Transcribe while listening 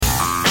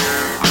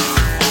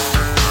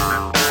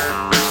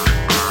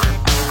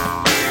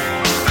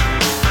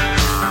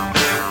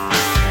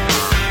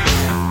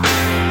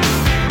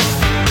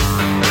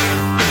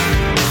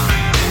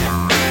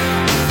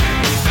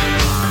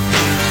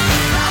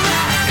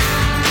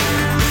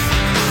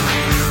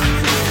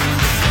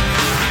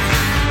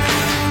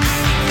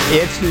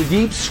It's the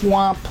deep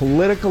swamp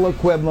political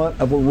equivalent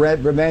of a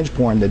revenge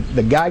porn.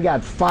 The guy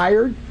got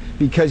fired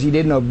because he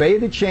didn't obey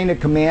the chain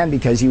of command,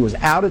 because he was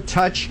out of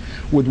touch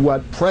with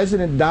what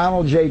President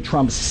Donald J.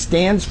 Trump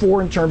stands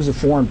for in terms of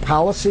foreign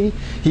policy.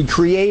 He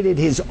created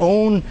his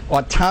own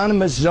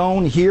autonomous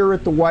zone here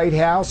at the White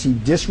House. He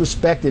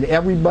disrespected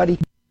everybody.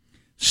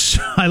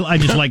 So, I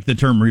just like the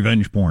term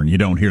revenge porn. You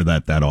don't hear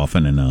that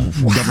often in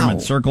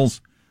government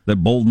circles. That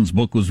Bolton's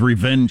book was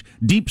revenge,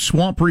 deep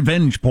swamp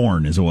revenge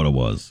porn is what it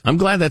was. I'm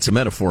glad that's a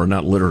metaphor,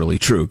 not literally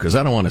true, because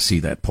I don't want to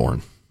see that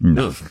porn.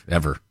 No. Ugh,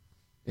 ever.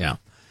 Yeah.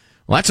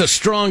 Well, that's a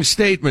strong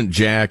statement,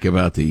 Jack,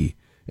 about the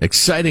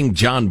exciting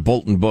John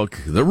Bolton book,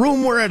 The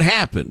Room Where It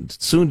Happened,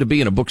 soon to be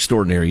in a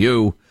bookstore near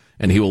you,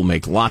 and he will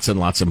make lots and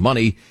lots of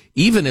money,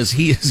 even as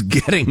he is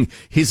getting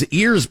his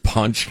ears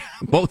punched,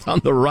 both on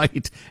the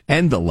right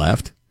and the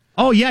left.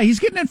 Oh, yeah, he's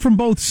getting it from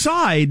both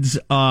sides,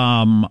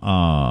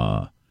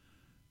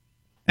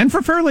 and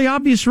for fairly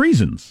obvious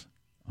reasons.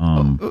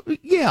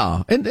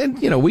 Yeah,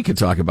 and you know, we could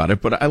talk about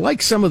it, but I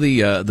like some of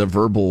the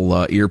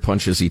verbal ear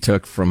punches he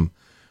took from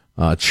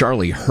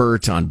Charlie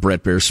Hurt on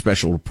Brett Baer's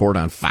special report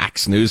on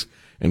Fox News.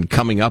 And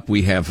coming up,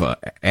 we have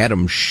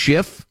Adam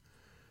Schiff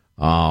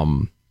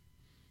blasting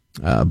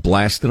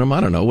him.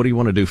 I don't know. What do you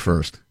want to do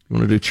first? You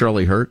want to do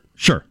Charlie Hurt?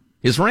 Sure.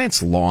 His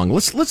rant's long.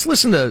 Let's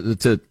listen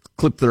to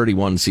clip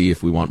 31 and see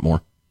if we want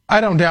more. I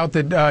don't doubt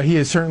that he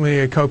is certainly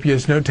a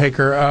copious note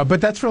taker,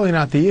 but that's really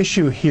not the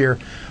issue here.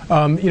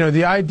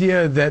 The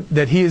idea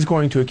that he is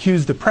going to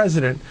accuse the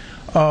president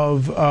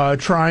of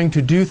trying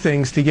to do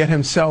things to get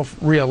himself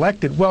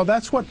reelected, well,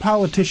 that's what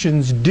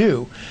politicians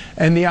do.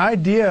 And the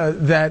idea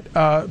that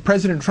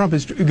President Trump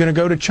is going to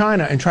go to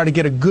China and try to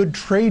get a good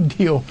trade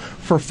deal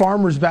for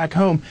farmers back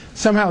home,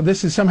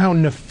 this is somehow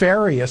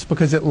nefarious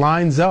because it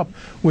lines up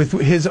with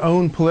his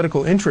own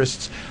political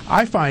interests,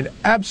 I find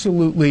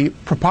absolutely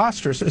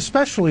preposterous,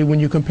 especially when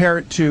you compare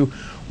it to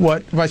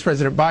what Vice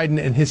President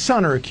Biden and his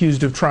son are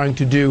accused of trying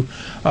to do,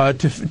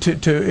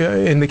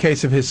 in the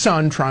case of his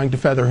son, trying to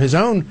feather his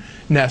own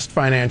nest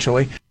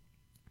financially.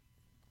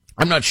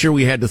 I'm not sure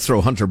we had to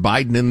throw Hunter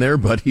Biden in there,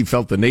 but he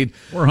felt the need.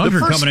 Or Hunter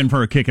coming in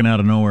for a kicking out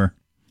of nowhere.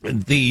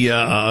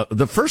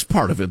 The first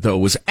part of it, though,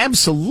 was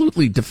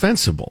absolutely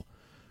defensible,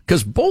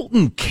 because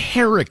Bolton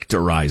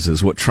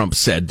characterizes what Trump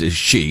said to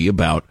Xi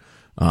about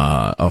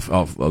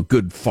a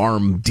good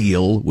farm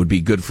deal would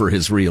be good for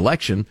his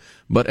reelection.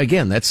 But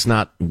again, that's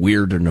not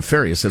weird or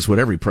nefarious. That's what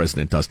every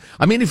president does.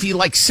 I mean, if he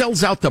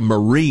sells out the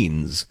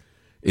Marines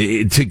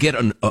to get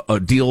a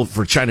deal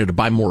for China to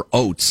buy more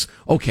oats,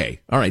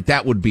 okay, all right,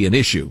 that would be an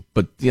issue.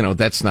 But,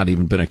 that's not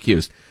even been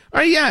accused.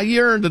 All right, yeah,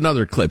 you earned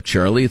another clip,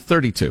 Charlie,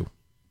 32.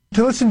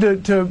 To listen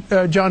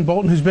to John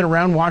Bolton, who's been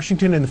around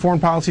Washington in the foreign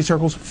policy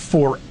circles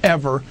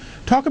forever,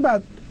 talk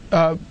about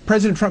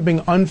President Trump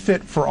being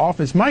unfit for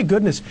office. My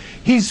goodness,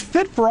 he's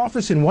fit for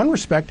office in one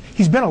respect.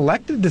 He's been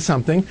elected to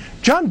something.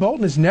 John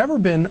Bolton has never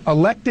been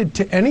elected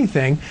to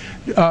anything.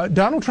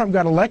 Donald Trump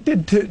got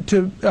elected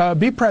to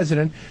be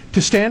president,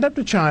 to stand up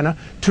to China,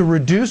 to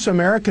reduce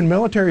American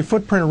military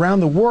footprint around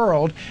the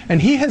world,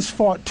 and he has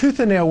fought tooth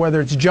and nail,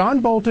 whether it's John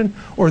Bolton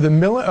or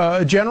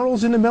the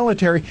generals in the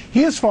military,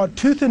 he has fought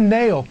tooth and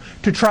nail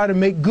to try to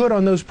make good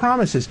on those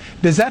promises.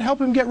 Does that help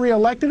him get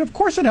reelected? Of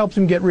course it helps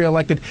him get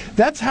reelected.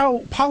 That's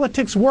how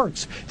politics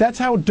works. That's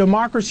how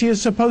democracy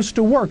is supposed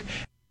to work.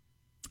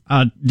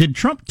 Did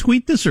Trump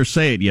tweet this or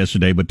say it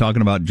yesterday, but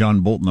talking about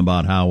John Bolton,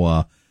 about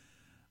how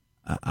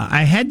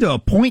I had to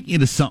appoint you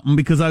to something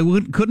because I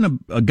couldn't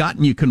have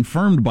gotten you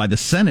confirmed by the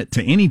Senate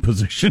to any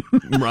position.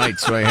 Right,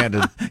 so I had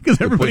to because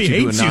everybody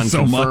hates you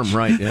so much.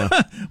 Right, yeah.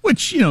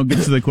 Which,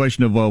 gets to the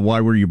question of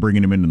why were you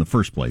bringing him in the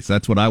first place?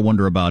 That's what I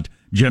wonder about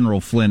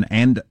General Flynn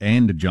and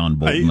John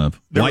Bolton.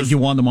 Why did you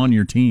want them on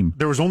your team?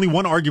 There was only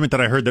one argument that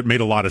I heard that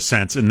made a lot of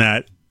sense, in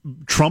that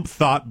Trump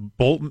thought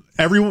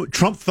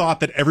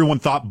that everyone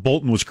thought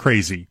Bolton was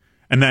crazy,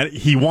 and that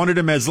he wanted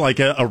him as like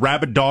a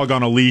rabid dog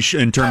on a leash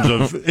in terms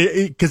of,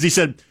 because he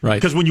said,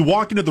 because when you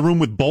walk into the room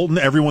with Bolton,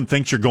 everyone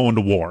thinks you're going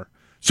to war.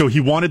 So he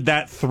wanted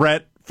that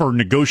threat for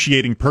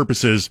negotiating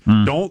purposes.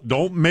 Don't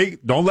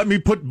let me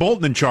put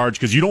Bolton in charge,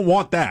 because you don't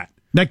want that.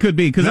 That could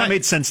be, because that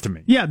made sense to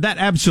me. Yeah, that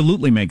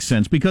absolutely makes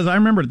sense, because I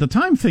remember at the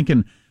time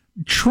thinking,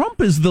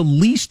 Trump is the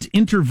least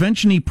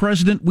intervention-y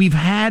president we've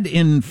had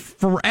in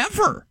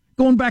forever,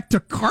 going back to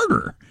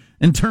Carter,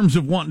 in terms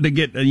of wanting to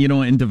get,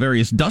 into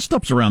various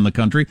dust-ups around the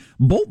country.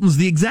 Bolton's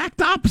the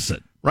exact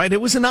opposite. Right,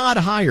 it was an odd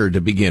hire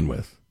to begin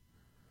with.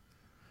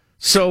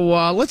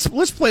 So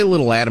let's play a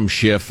little Adam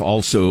Schiff,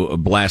 also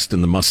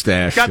blasting the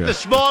mustache. Got the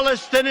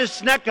smallest,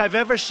 thinnest neck I've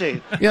ever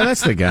seen. Yeah,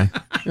 that's the guy.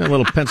 A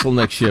little pencil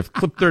neck Schiff.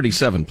 Clip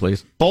 37,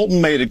 please. Bolton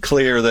made it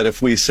clear that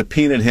if we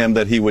subpoenaed him,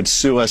 that he would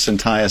sue us and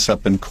tie us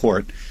up in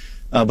court.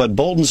 But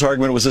Bolton's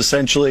argument was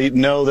essentially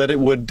no, that it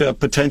would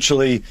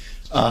potentially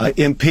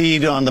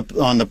impede on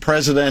the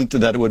president,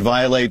 that it would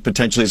violate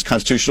potentially his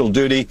constitutional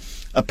duty.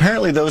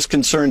 Apparently, those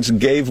concerns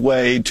gave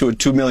way to a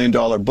 $2 million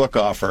book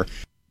offer.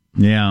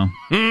 Yeah.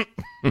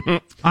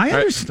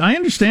 I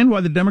understand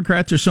why the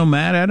Democrats are so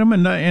mad at him,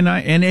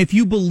 and if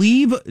you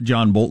believe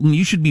John Bolton,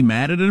 you should be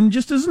mad at him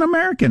just as an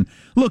American.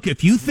 Look,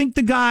 if you think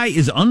the guy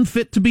is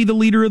unfit to be the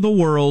leader of the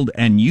world,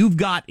 and you've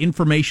got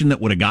information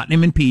that would have gotten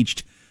him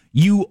impeached,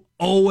 you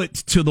owe it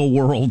to the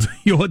world,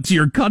 you owe it to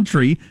your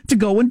country to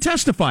go and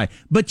testify.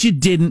 But you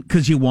didn't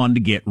because you wanted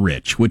to get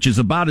rich, which is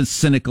about as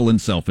cynical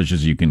and selfish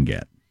as you can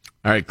get.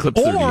 All right, clip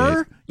 38.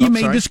 Or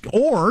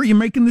you're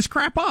making this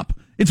crap up.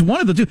 It's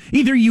one of the two.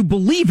 Either you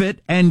believe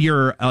it and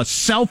you're a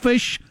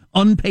selfish,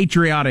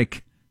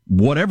 unpatriotic,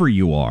 whatever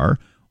you are,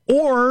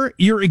 or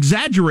you're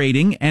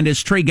exaggerating. And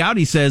as Trey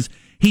Gowdy says,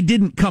 he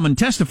didn't come and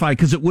testify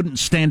because it wouldn't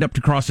stand up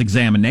to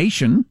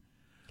cross-examination.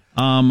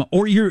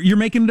 Or you're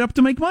making it up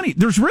to make money.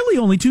 There's really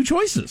only two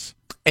choices.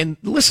 And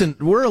listen,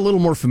 we're a little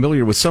more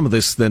familiar with some of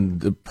this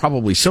than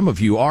probably some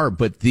of you are,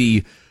 but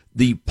the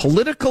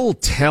political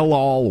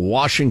tell-all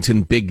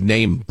Washington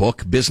big-name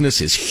book business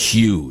is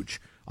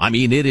huge. I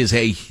mean, it is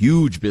a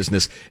huge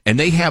business, and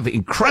they have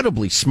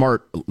incredibly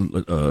smart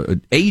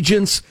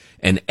agents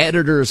and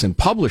editors and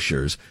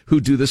publishers who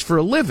do this for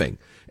a living.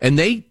 And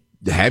they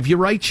have you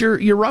write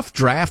your rough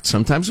draft,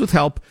 sometimes with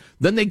help.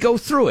 Then they go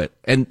through it,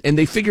 and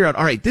they figure out,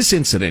 all right, this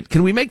incident,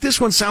 can we make this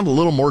one sound a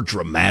little more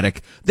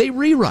dramatic? They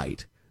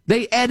rewrite.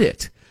 They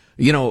edit.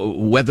 You know,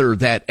 whether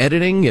that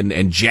editing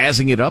and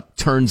jazzing it up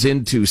turns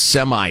into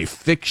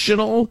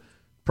semi-fictional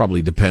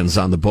probably depends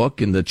on the book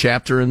and the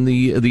chapter and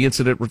the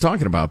incident we're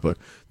talking about. But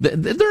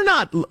they're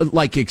not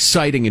like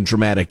exciting and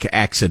dramatic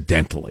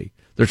accidentally.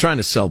 They're trying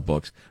to sell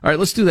books. All right,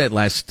 let's do that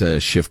last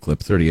shift clip,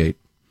 38.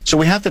 So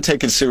we have to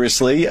take it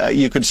seriously.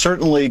 You could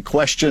certainly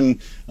question,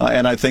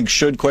 and I think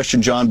should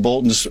question, John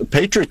Bolton's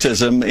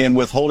patriotism in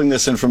withholding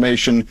this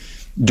information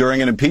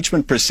during an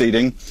impeachment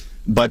proceeding.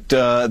 But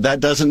that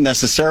doesn't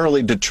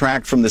necessarily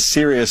detract from the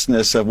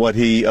seriousness of what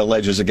he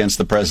alleges against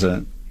the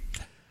president.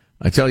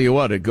 I tell you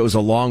what, it goes a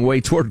long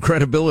way toward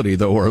credibility,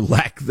 though, or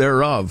lack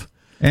thereof.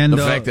 And the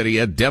fact that he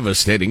had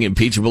devastating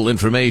impeachable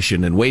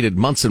information and waited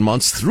months and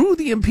months through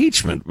the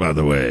impeachment, by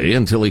the way,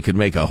 until he could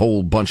make a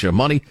whole bunch of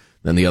money.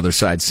 Then the other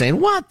side saying,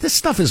 what? This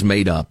stuff is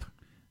made up.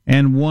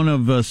 And one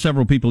of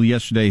several people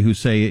yesterday who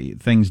say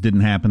things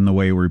didn't happen the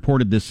way we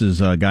reported. This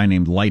is a guy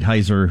named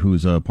Lighthizer,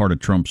 who's a part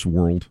of Trump's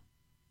world.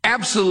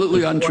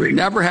 Absolutely untrue.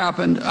 Never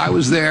happened. I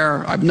was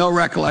there. I have no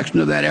recollection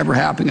of that ever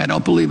happening. I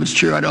don't believe it's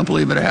true. I don't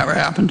believe it ever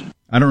happened.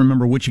 I don't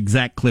remember which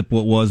exact clip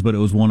it was, but it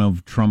was one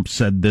of Trump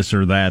said this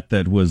or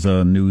that was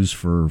news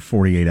for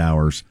 48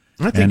 hours.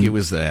 I think it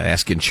was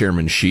asking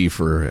Chairman Xi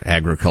for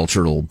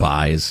agricultural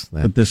buys.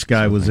 But this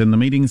guy was in the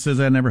meeting and says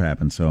that never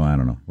happened, so I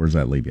don't know. Where does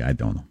that leave you? I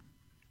don't know.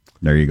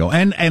 There you go.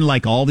 And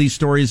like all these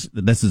stories,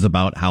 this is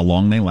about how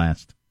long they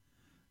last.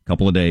 A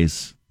couple of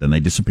days, then they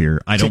disappear.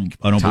 I don't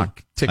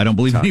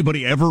believe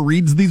anybody ever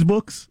reads these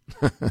books.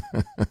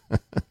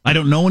 I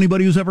don't know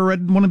anybody who's ever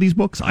read one of these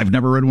books. I've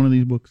never read one of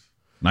these books.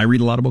 And I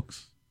read a lot of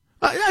books.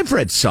 I've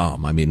read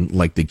some. I mean,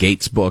 like the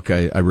Gates book,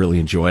 I really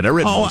enjoyed. I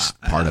read most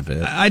part of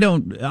it.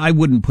 I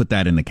wouldn't put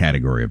that in the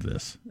category of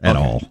this at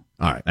all.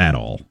 All right. At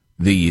all.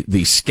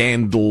 The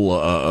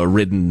scandal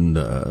ridden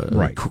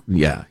right.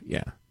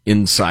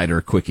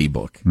 Insider quickie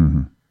book.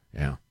 Mm-hmm.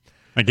 Yeah.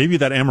 I gave you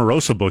that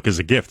Amorosa book as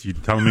a gift. You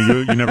telling me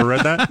you never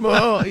read that?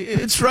 Well,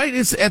 it's right.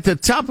 It's at the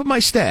top of my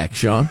stack,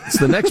 Sean. It's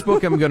the next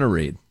book I'm going to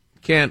read.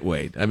 Can't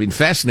wait. I mean,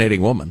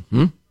 fascinating woman.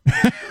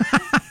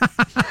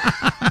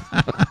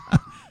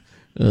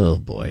 Oh,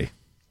 boy.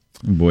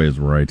 Boy is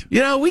right.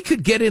 You know, we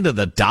could get into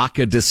the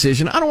DACA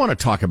decision. I don't want to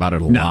talk about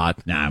it a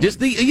lot. Just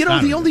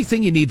the only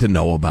thing you need to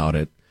know about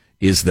it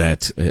is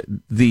that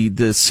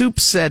the soup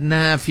said,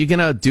 if you're going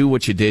to do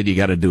what you did, you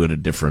got to do it a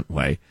different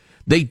way.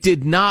 They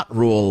did not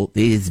rule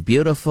these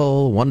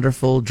beautiful,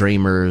 wonderful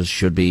dreamers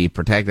should be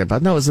protected.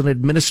 But no, it was an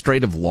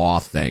administrative law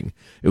thing.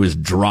 It was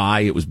dry.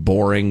 It was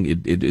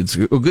boring. It's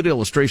a good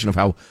illustration of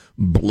how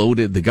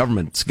bloated the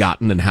government's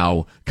gotten and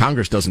how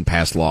Congress doesn't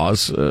pass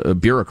laws.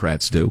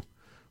 Bureaucrats do.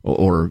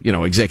 Or,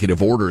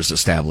 executive orders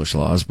establish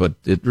laws. But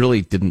it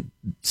really didn't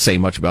say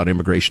much about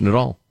immigration at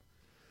all.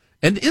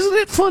 And isn't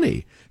it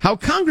funny how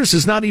Congress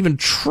is not even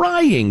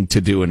trying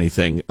to do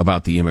anything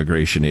about the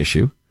immigration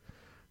issue?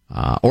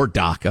 Or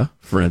DACA,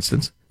 for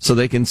instance, so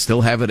they can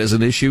still have it as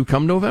an issue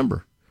come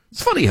November.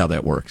 It's funny how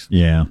that works.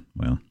 Yeah,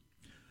 well.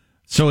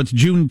 So it's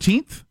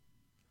Juneteenth,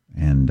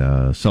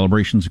 and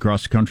celebrations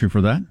across the country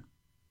for that,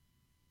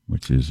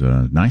 which is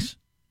nice.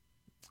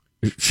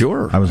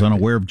 Sure. I was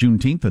unaware of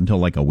Juneteenth until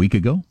like a week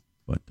ago,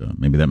 but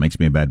maybe that makes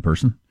me a bad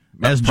person.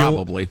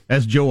 Probably.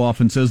 As Joe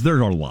often says,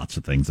 there are lots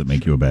of things that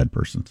make you a bad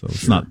person, so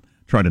it's not...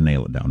 Try to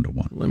nail it down to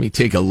one. Let me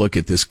take a look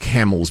at this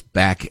camel's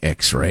back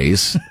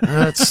x-rays.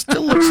 It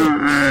still looks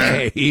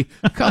okay.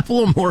 A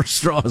couple of more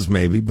straws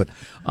maybe, but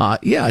I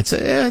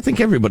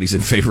think everybody's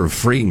in favor of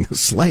freeing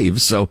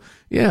slaves. So,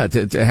 yeah,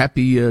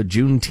 happy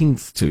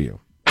Juneteenth to you.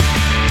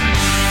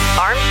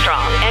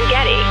 Armstrong and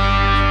Getty.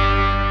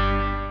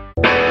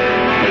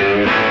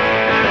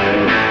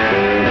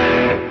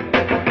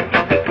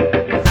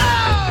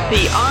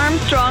 The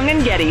Armstrong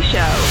and Getty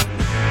Show.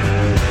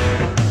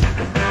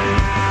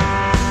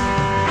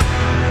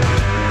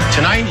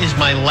 Tonight Tonight is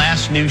my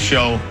last news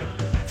show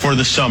for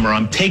the summer.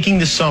 I'm taking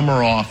the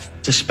summer off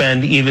to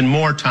spend even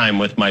more time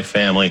with my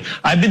family.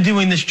 I've been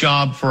doing this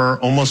job for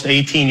almost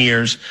 18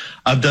 years.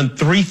 I've done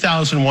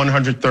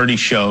 3,130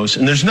 shows,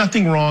 and there's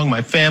nothing wrong.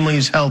 My family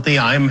is healthy.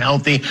 I'm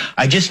healthy.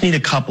 I just need a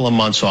couple of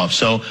months off.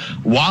 So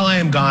while I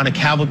am gone, a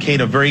cavalcade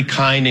of very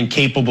kind and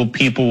capable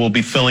people will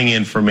be filling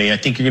in for me. I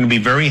think you're going to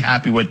be very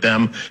happy with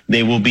them.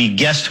 They will be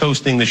guest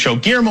hosting the show.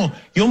 Guillermo,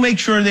 you'll make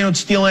sure they don't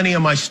steal any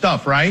of my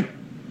stuff, right?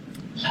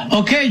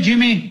 Okay,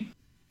 Jimmy.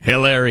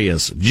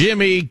 Hilarious.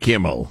 Jimmy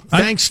Kimmel.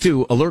 Thanks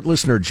to alert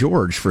listener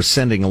George for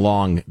sending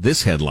along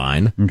this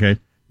headline. Okay.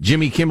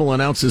 Jimmy Kimmel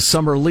announces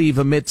summer leave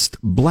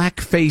amidst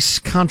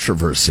blackface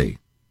controversy.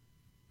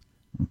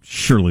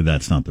 Surely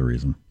that's not the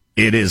reason.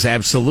 It is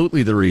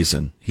absolutely the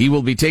reason. He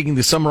will be taking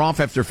the summer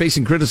off after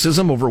facing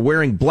criticism over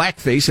wearing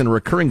blackface in a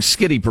recurring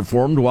skit he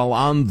performed while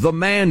on The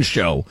Man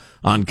Show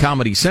on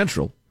Comedy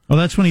Central. Oh,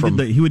 that's when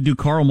he would do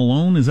Karl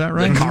Malone, is that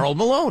right? Karl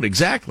Malone,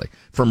 exactly.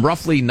 From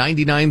roughly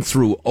 99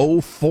 through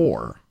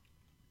 04.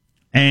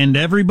 And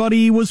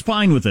everybody was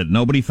fine with it.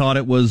 Nobody thought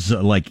it was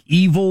like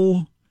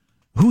evil.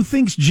 Who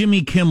thinks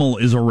Jimmy Kimmel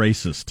is a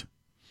racist?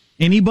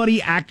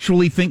 Anybody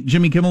actually think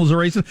Jimmy Kimmel is a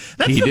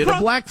racist? He did a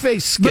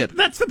blackface skit. But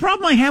that's the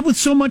problem I have with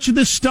so much of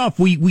this stuff.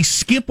 We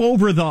skip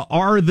over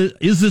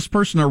is this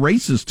person a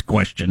racist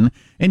question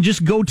and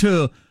just go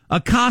to a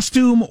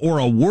costume or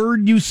a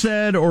word you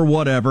said or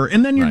whatever,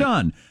 and then you're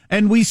done.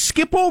 And we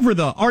skip over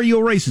are you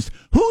a racist?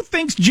 Who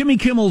thinks Jimmy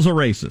Kimmel's a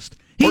racist?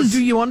 Or do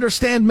you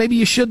understand maybe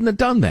you shouldn't have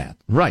done that?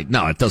 Right.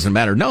 No, it doesn't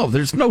matter. No,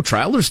 there's no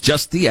trial. There's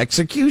just the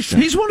execution.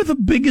 He's one of the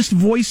biggest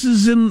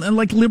voices in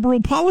like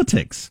liberal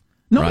politics.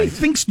 Nobody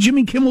thinks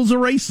Jimmy Kimmel's a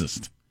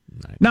racist.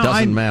 Now,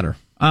 doesn't matter.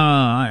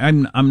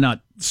 I'm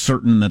not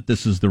certain that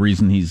this is the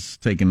reason he's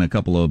taken a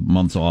couple of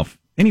months off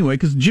anyway,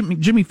 because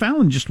Jimmy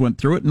Fallon just went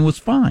through it and was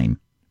fine.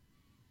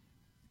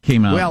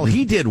 Came out. Well,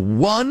 he did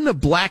one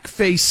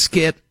blackface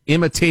skit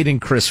imitating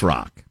Chris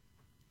Rock.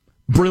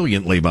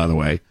 Brilliantly, by the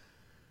way.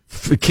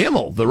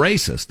 Kimmel, the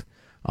racist,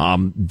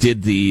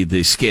 did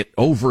the skit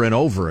over and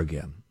over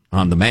again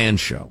on The Man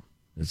Show.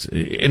 It's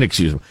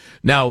inexcusable.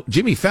 Now,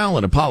 Jimmy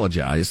Fallon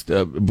apologized.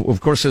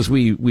 Of course, as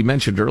we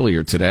mentioned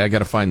earlier today, I got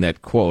to find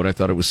that quote. I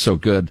thought it was so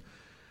good.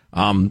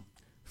 From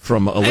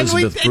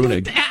Elizabeth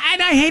Brunig.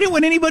 And I hate it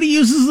when anybody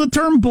uses the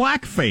term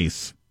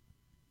blackface.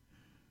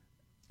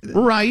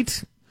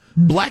 Right.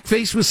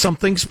 Blackface was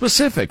something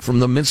specific from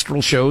the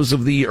minstrel shows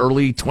of the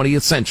early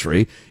 20th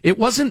century. It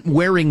wasn't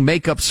wearing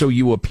makeup so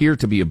you appear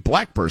to be a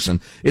black person.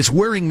 It's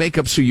wearing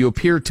makeup so you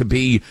appear to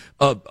be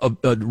a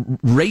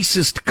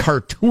racist,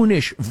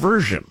 cartoonish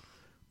version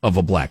of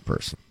a black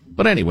person.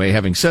 But anyway,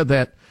 having said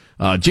that,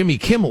 Jimmy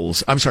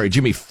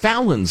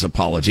Fallon's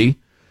apology.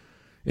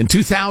 In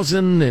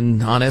 2000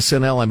 and on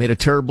SNL, I made a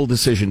terrible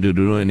decision to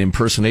do an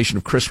impersonation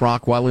of Chris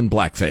Rock while in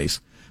blackface.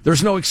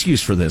 There's no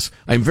excuse for this.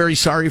 I'm very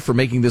sorry for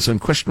making this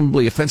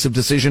unquestionably offensive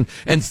decision,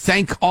 and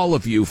thank all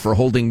of you for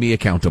holding me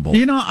accountable.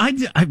 You know,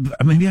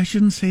 maybe I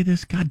shouldn't say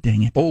this. God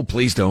dang it. Oh,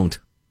 please don't.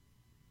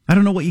 I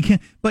don't know what you can,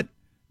 but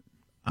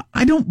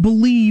I don't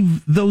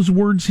believe those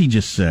words he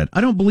just said. I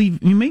don't believe,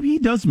 maybe he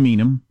does mean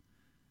them.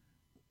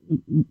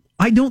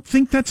 I don't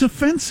think that's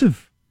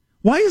offensive.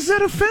 Why is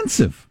that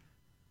offensive?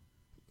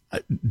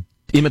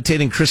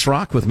 Imitating Chris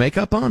Rock with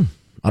makeup on?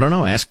 I don't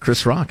know. Ask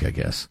Chris Rock, I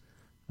guess.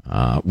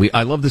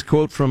 I love this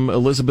quote from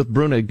Elizabeth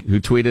Brunig,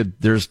 who tweeted,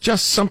 "There's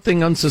just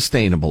something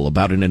unsustainable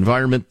about an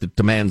environment that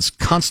demands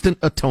constant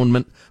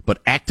atonement but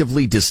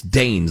actively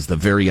disdains the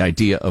very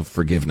idea of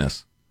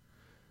forgiveness."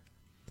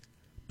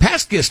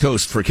 Past guest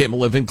hosts for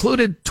Kimmel have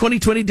included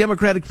 2020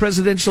 Democratic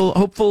presidential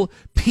hopeful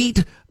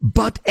Pete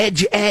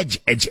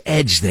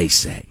Buttigieg, they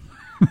say,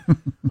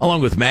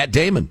 along with Matt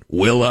Damon,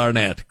 Will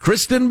Arnett,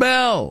 Kristen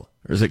Bell,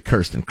 or is it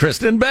Kirsten?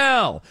 Kristen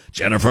Bell,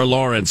 Jennifer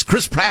Lawrence,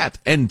 Chris Pratt,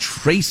 and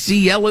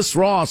Tracy Ellis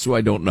Ross, who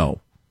I don't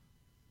know.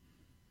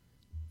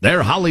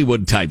 They're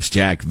Hollywood types,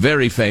 Jack.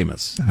 Very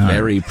famous.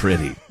 Very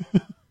pretty.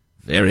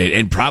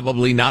 And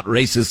probably not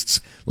racists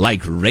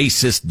like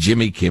racist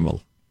Jimmy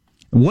Kimmel.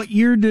 What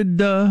year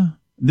did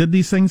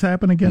these things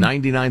happen again?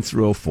 99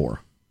 through 04.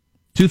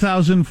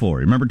 2004.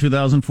 Remember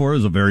 2004? It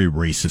was a very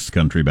racist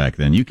country back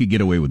then. You could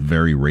get away with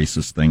very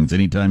racist things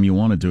anytime you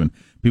wanted to, and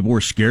people were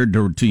scared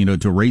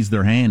to raise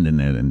their hand and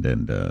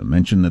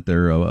mention that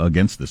they're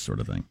against this sort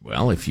of thing.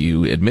 Well, if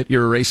you admit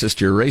you're a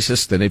racist, you're a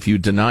racist, and if you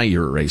deny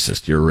you're a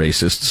racist, you're a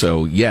racist.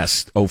 So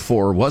yes,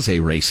 04 was a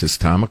racist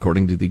time,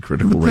 according to the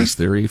critical race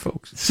theory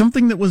folks.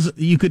 Something that was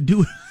you could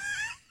do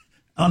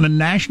on a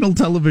national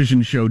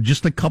television show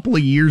just a couple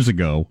of years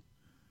ago,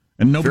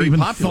 and nobody even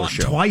thought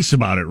twice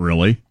about it,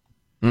 really.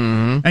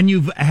 Mm-hmm. And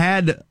you've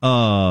had,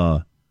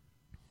 good,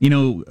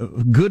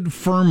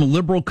 firm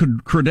liberal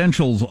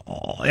credentials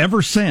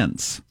ever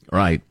since.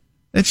 Right.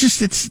 It's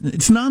just,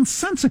 it's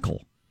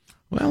nonsensical.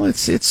 Well,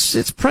 it's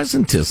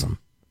presentism.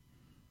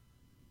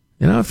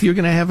 You know, if you're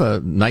going to have a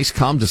nice,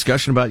 calm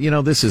discussion about,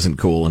 this isn't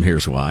cool and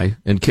here's why.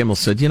 And Kimmel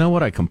said, you know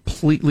what? I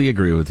completely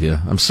agree with you.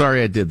 I'm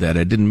sorry I did that.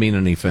 I didn't mean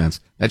any offense.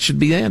 That should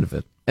be the end of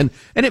it. And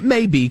it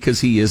may be because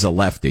he is a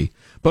lefty.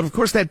 But of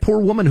course, that poor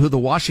woman who the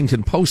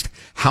Washington Post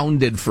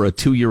hounded for a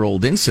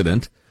 2-year-old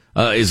incident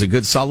is a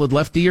good solid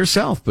lefty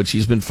herself, but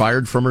she's been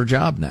fired from her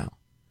job now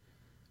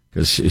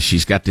because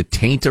she's got the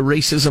taint of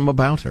racism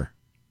about her.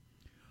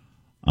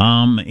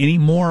 Any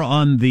more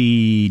on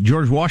the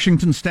George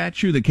Washington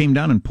statue that came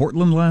down in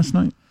Portland last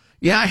night?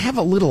 Yeah, I have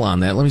a little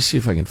on that. Let me see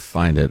if I can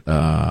find it.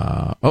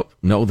 Oh,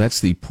 no, that's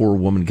the poor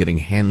woman getting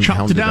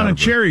chopped down a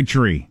cherry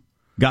tree.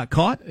 Got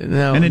caught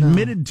and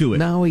admitted to it.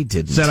 No, he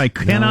didn't. Said, I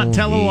cannot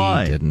tell a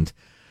lie. He didn't.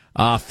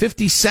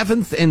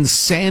 57th and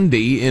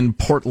Sandy in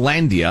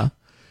Portlandia.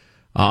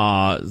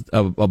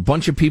 A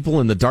bunch of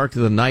people in the dark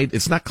of the night.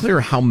 It's not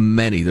clear how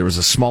many. There was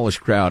a smallish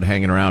crowd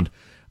hanging around.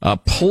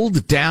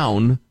 Pulled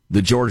down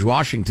the George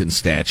Washington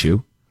statue.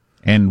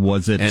 And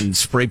was it... And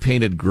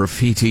spray-painted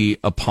graffiti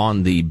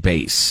upon the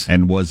base.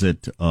 And was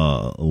it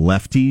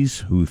lefties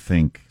who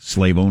think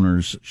slave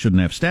owners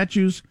shouldn't have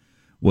statues?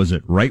 Was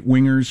it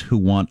right-wingers who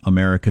want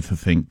America to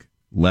think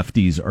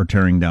lefties are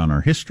tearing down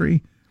our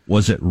history?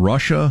 Was it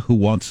Russia who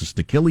wants us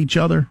to kill each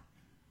other?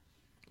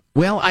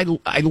 Well, I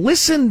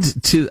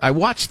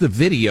watched the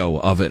video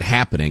of it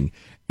happening,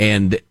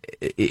 and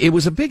it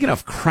was a big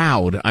enough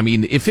crowd. I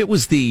mean, if it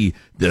was the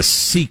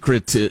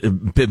secret,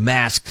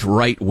 bemasked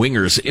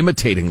right-wingers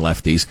imitating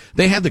lefties,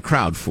 they had the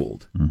crowd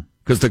fooled.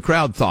 Because the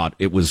crowd thought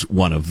it was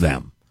one of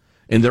them.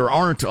 And there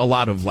aren't a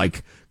lot of,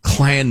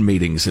 Klan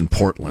meetings in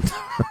Portland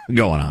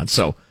going on.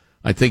 So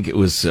I think it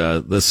was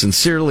the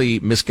sincerely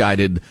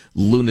misguided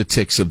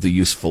lunatics of the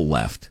useful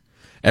left.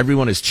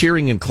 Everyone is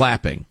cheering and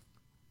clapping.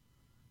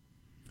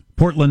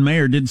 Portland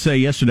mayor did say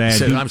yesterday...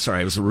 I'm sorry,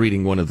 I was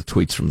reading one of the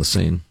tweets from the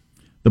scene.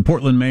 The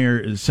Portland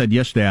mayor said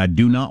yesterday, I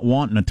do not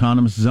want an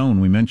autonomous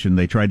zone. We mentioned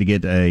they tried to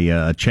get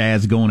a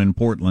Chaz going in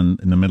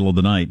Portland in the middle of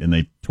the night, and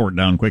they tore it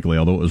down quickly,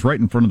 although it was right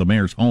in front of the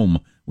mayor's home,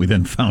 we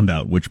then found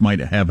out, which might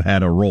have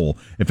had a role.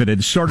 If it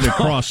had started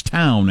across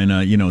town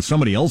in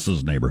somebody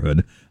else's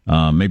neighborhood,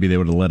 maybe they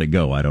would have let it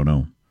go. I don't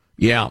know.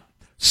 Yeah.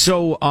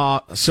 So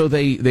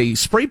they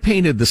spray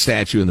painted the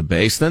statue in the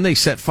base, then they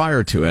set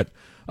fire to it.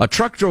 A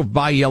truck drove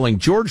by yelling,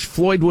 George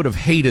Floyd would have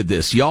hated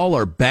this. Y'all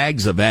are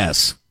bags of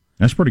S.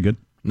 That's pretty good.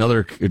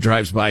 Another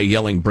drives by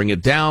yelling, bring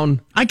it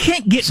down. I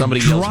can't get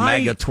Somebody yells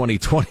MAGA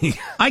 2020.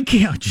 I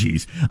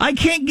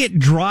can't get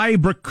dry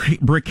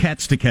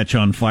briquettes to catch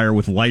on fire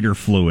with lighter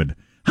fluid.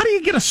 How do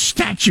you get a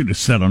statue to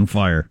set on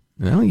fire?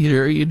 Well,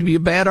 you'd be a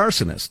bad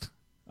arsonist.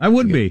 I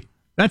would be.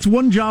 That's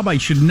one job I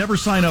should never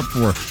sign up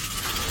for.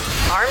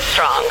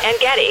 Armstrong and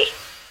Getty.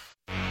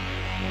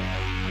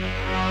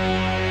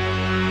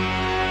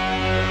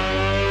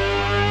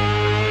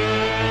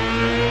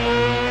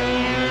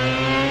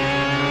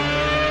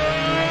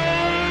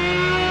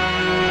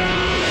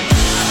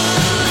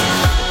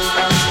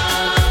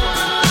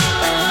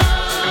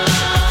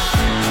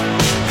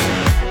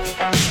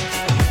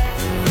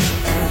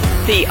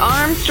 The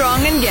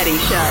Armstrong and Getty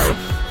Show.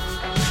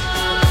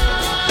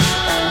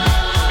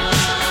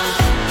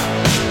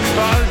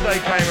 Father's Day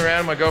came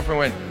around, my girlfriend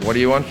went, what do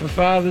you want for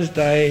Father's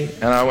Day?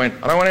 And I went,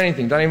 I don't want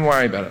anything, don't even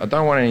worry about it, I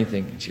don't want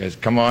anything. And she goes,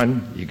 come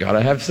on, you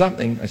gotta have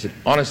something. I said,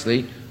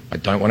 honestly, I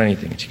don't want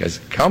anything. And she goes,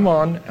 come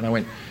on. And I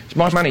went, it's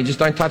my money, just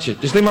don't touch it,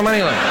 just leave my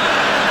money alone.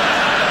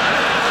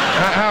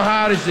 How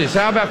hard is this?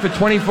 How about for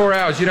 24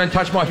 hours you don't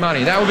touch my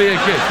money? That would be a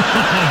gift.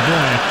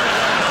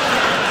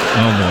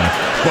 Oh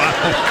boy.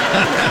 Wow.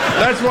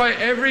 That's why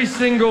every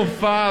single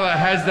father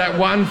has that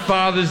one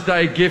Father's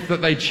Day gift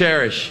that they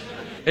cherish.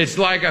 It's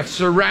like a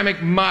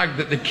ceramic mug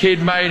that the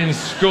kid made in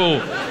school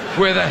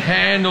where the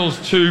handle's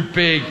too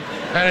big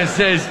and it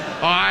says,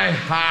 I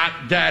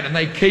heart Dad. And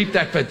they keep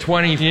that for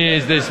 20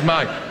 years, this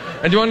mug.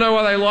 And do you want to know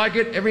why they like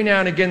it? Every now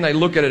and again they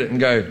look at it and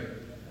go,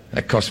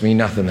 that cost me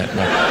nothing, that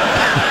mug.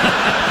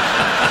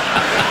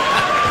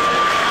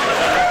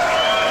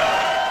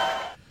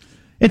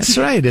 That's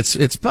right.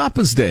 It's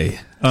Papa's Day.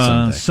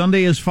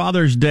 Sunday is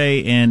Father's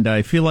Day, and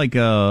I feel like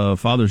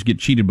fathers get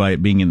cheated by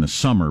it being in the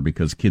summer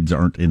because kids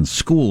aren't in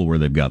school where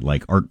they've got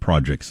art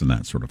projects and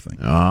that sort of thing.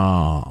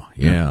 Oh,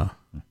 yeah.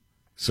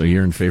 So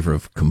you're in favor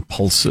of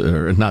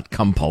not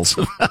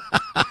compulsive,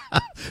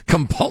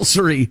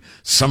 compulsory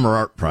summer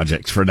art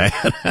projects for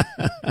Dad.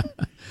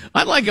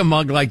 I'd like a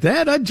mug like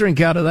that. I'd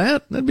drink out of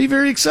that. That'd be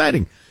very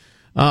exciting.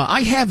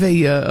 I have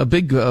a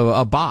big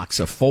box,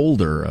 a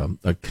folder,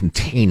 a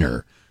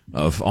container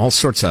of all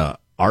sorts of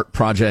art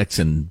projects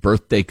and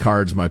birthday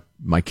cards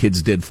my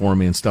kids did for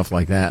me and stuff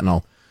like that,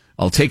 and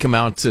I'll take them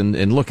out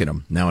and look at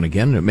them now and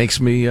again. It makes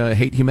me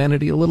hate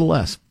humanity a little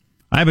less.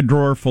 I have a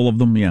drawer full of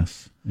them,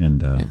 yes,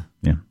 and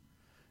yeah.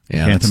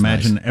 Can't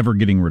imagine ever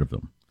getting rid of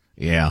them.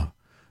 Yeah.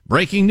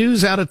 Breaking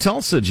news out of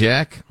Tulsa,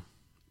 Jack.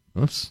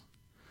 Oops.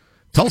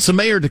 Tulsa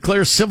mayor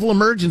declares civil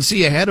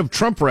emergency ahead of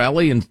Trump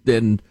rally,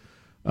 and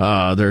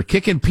they're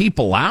kicking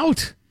people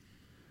out.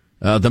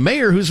 The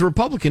mayor, who's a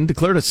Republican,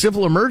 declared a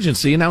civil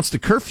emergency, announced a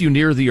curfew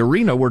near the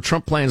arena where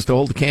Trump plans to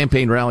hold a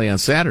campaign rally on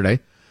Saturday.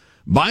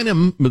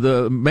 Bynum,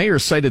 the mayor,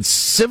 cited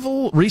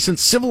recent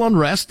civil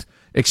unrest,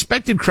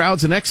 expected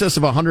crowds in excess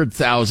of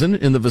 100,000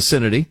 in the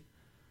vicinity,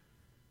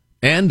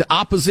 and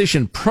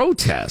opposition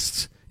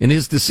protests in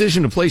his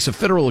decision to place a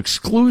federal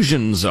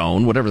exclusion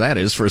zone, whatever that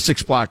is, for a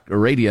 6-block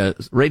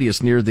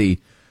radius near the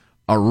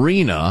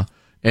arena.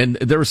 And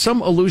there was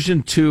some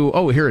allusion to,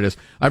 here it is.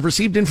 I've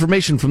received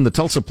information from the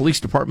Tulsa Police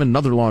Department and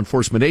other law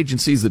enforcement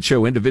agencies that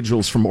show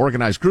individuals from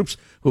organized groups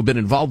who have been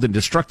involved in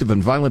destructive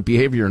and violent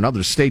behavior in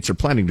other states are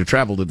planning to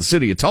travel to the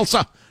city of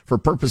Tulsa for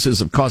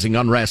purposes of causing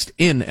unrest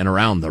in and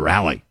around the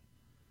rally.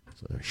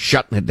 So they're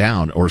shutting it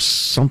down or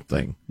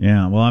something.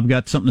 Yeah, well, I've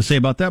got something to say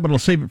about that, but I'll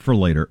save it for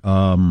later.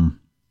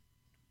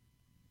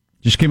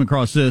 Just came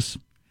across this.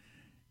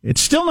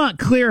 It's still not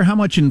clear how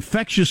much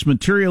infectious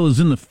material is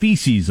in the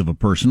feces of a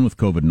person with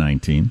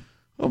COVID-19.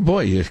 Oh,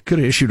 boy, you could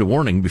have issued a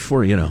warning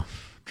before,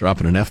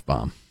 dropping an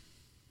F-bomb.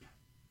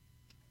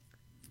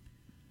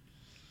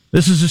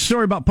 This is a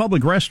story about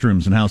public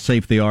restrooms and how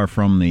safe they are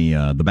from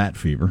the bat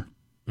fever.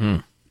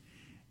 Mm.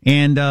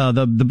 And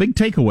the big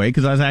takeaway,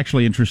 because I was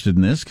actually interested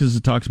in this, because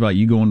it talks about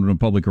you going to a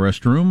public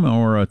restroom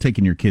or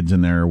taking your kids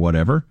in there or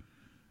whatever.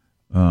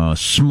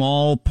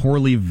 Small,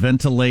 poorly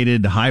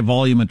ventilated, high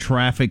volume of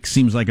traffic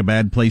seems like a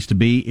bad place to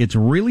be. It's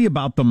really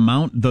about the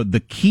amount. The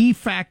key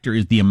factor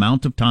is the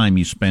amount of time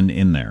you spend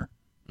in there.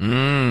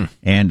 Mm.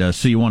 And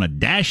so you want to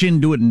dash in,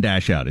 do it, and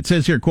dash out. It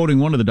says here, quoting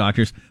one of the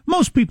doctors,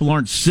 most people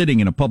aren't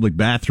sitting in a public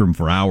bathroom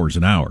for hours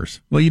and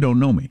hours. Well, you don't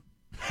know me.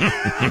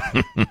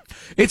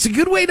 It's a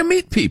good way to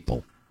meet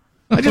people.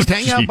 I just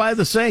hang out by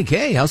the sink.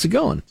 Hey, how's it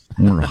going?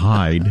 Or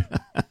hide.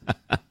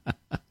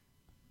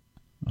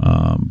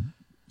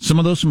 Some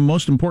of those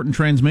most important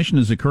transmission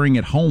is occurring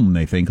at home,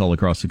 they think, all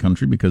across the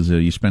country, because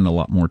you spend a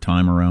lot more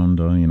time around,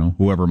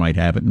 whoever might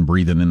have it and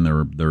breathing in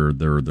their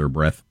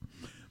breath,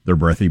 their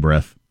breathy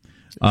breath.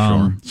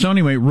 Sure. So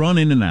anyway, run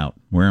in and out.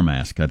 Wear a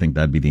mask. I think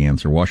that'd be the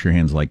answer. Wash your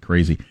hands like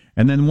crazy.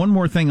 And then one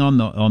more thing on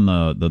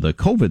the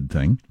COVID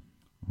thing.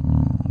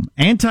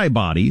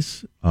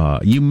 Antibodies.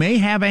 You may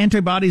have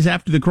antibodies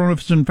after the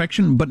coronavirus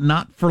infection, but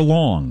not for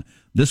long.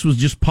 This was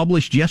just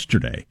published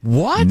yesterday.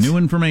 What? New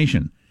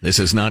information. This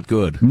is not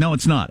good. No,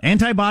 it's not.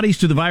 Antibodies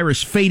to the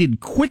virus faded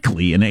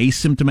quickly in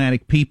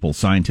asymptomatic people,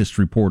 scientists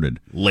reported.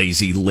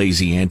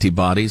 Lazy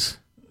antibodies.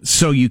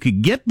 So you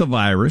could get the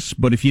virus,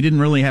 but if you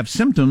didn't really have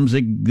symptoms,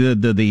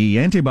 the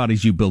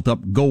antibodies you built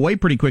up go away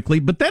pretty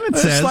quickly. But then it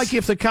says... It's like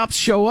if the cops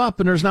show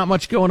up and there's not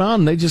much going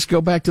on, they just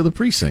go back to the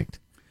precinct.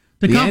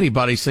 The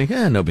antibodies think,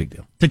 no big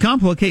deal. To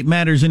complicate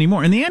matters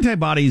anymore. And the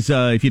antibodies,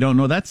 if you don't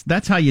know,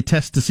 that's how you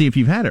test to see if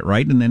you've had it,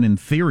 right? And then in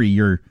theory,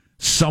 you're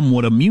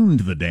somewhat immune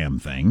to the damn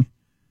thing.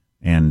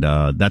 And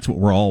that's what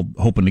we're all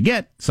hoping to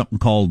get, something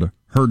called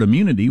herd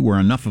immunity, where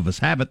enough of us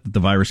have it that the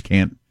virus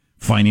can't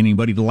find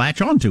anybody to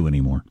latch onto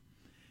anymore.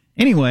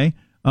 Anyway,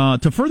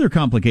 to further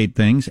complicate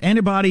things,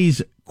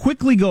 antibodies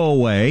quickly go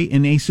away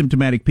in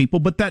asymptomatic people,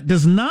 but that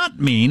does not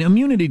mean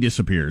immunity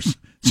disappears.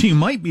 So you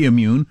might be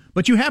immune,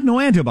 but you have no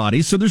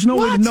antibodies, so there's no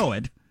way to know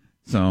it.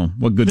 So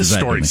what good does that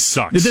do? This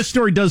story sucks. This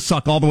story does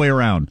suck all the way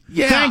around.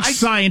 Yeah, Thanks,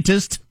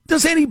 scientist.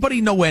 Does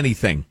anybody know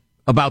anything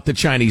about the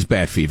Chinese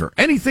bat fever?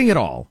 Anything at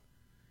all?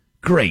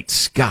 Great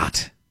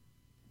Scott.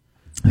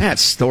 That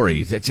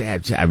story,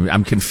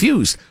 I'm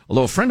confused.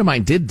 Although a friend of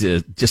mine did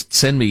just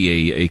send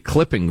me a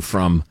clipping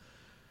from,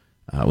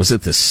 was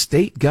it the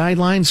state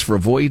guidelines for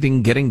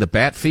avoiding getting the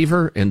bat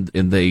fever? And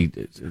they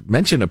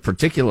mentioned a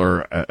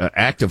particular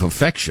act of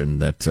affection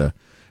that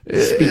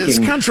is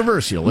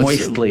controversial.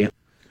 Moistly.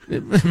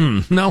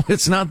 No,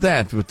 it's not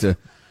that, but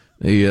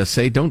they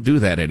say don't do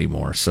that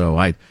anymore. So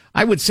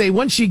I would say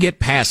once you get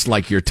past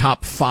like your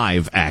top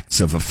 5 acts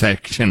of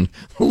affection,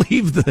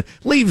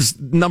 leaves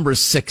numbers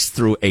 6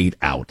 through 8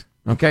 out.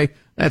 Okay,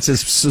 that's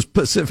as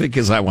specific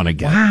as I want to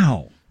get.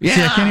 Wow. Yeah.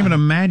 See, I can't even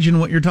imagine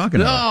what you're talking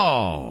about.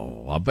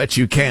 No, I'll bet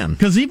you can.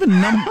 Because even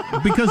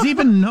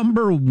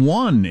number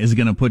 1 is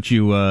going to put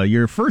you,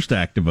 your first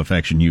act of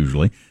affection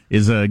usually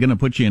is going to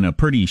put you in a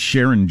pretty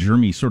Sharon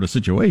Jeremy sort of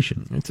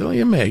situation. I tell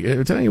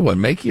you what,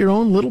 make your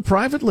own little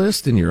private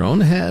list in your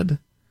own head.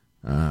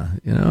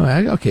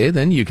 Okay,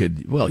 then you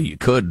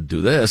could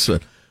do this.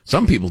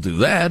 Some people do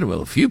that.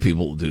 Well, a few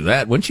people do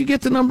that. Once you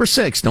get to number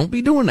 6, don't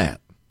be doing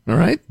that. All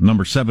right?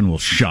 Number 7 will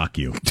shock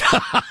you.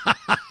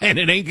 And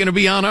it ain't going to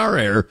be on our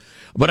air.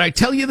 But I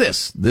tell you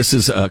this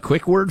is a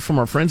quick word from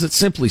our friends at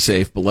Simply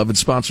Safe, beloved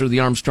sponsor of the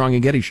Armstrong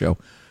and Getty Show.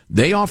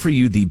 They offer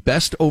you the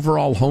best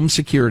overall home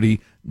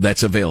security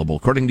that's available.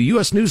 According to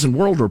U.S. News and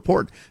World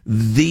Report,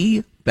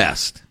 the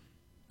best.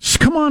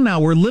 Come on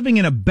now, we're living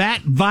in a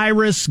bat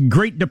virus,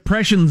 Great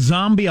Depression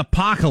zombie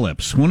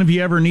apocalypse. When have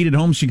you ever needed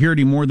home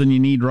security more than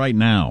you need right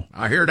now?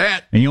 I hear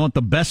that. And you want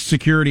the best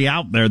security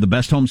out there, the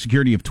best home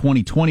security of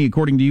 2020,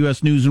 according to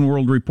U.S. News and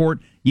World Report,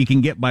 you can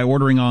get by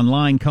ordering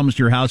online, comes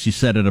to your house, you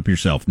set it up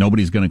yourself.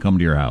 Nobody's going to come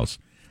to your house.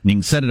 And you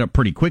can set it up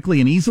pretty quickly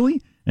and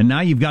easily. And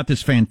now you've got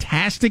this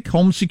fantastic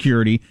home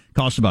security,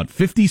 costs about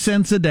 50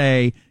 cents a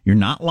day. You're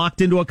not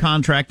locked into a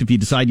contract if you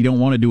decide you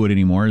don't want to do it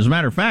anymore. As a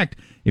matter of fact,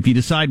 if you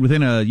decide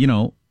within a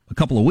a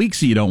couple of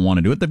weeks you don't want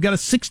to do it. They've got a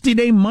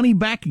 60-day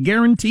money-back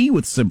guarantee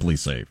with Simply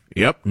Safe.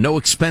 Yep, no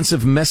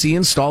expensive, messy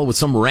install with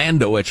some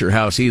rando at your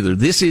house either.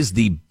 This is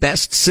the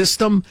best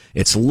system.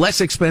 It's less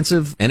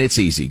expensive, and it's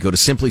easy. Go to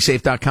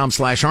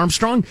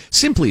simplysafe.com/Armstrong.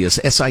 Simply is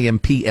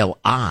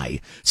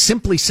SIMPLI.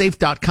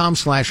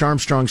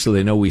 Simplysafe.com/Armstrong so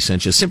they know we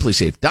sent you.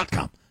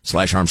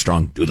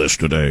 Simplysafe.com/Armstrong. Do this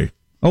today.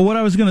 Oh, what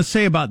I was going to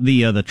say about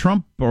the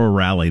Trump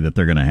rally that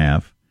they're going to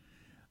have.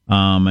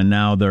 And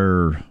now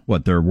they're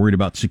worried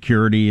about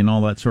security and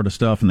all that sort of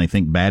stuff, and they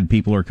think bad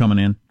people are coming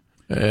in.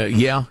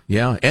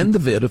 Yeah. And the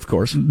vid, of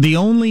course. The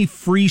only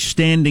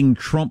freestanding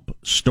Trump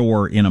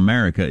store in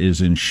America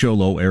is in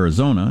Sholo,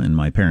 Arizona, and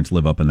my parents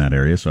live up in that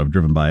area, so I've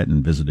driven by it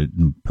and visited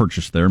and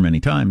purchased there many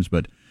times.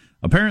 But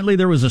apparently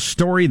there was a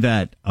story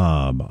that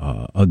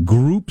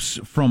groups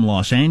from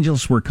Los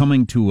Angeles were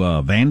coming to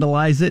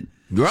vandalize it.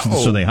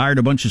 So they hired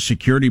a bunch of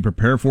security to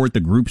prepare for it. The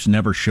groups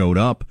never showed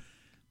up.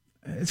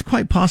 It's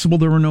quite possible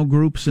there were no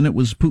groups and it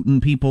was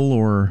Putin people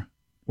or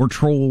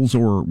trolls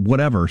or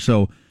whatever.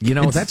 So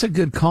that's a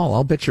good call.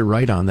 I'll bet you're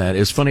right on that.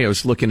 It's funny. I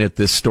was looking at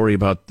this story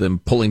about them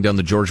pulling down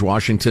the George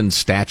Washington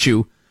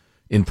statue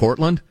in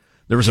Portland.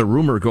 There was a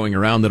rumor going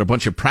around that a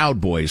bunch of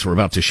Proud Boys were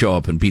about to show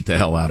up and beat the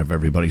hell out of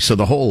everybody. So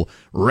the whole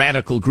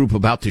radical group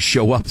about to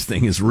show up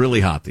thing is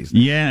really hot these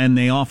days. Yeah, and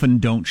they often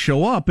don't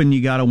show up, and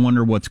you got to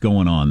wonder what's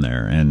going on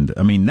there. And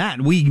I mean,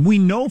 that we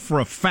know for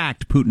a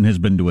fact Putin has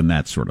been doing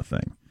that sort of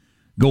thing,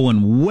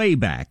 going way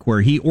back,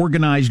 where he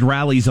organized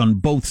rallies on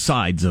both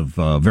sides of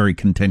very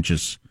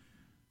contentious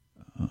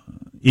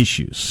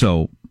issues.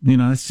 So,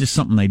 it's just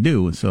something they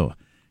do. So,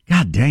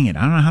 God dang it,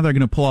 I don't know how they're going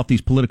to pull off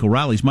these political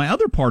rallies. My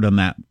other part on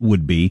that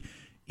would be,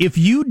 if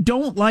you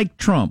don't like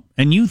Trump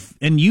and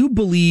you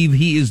believe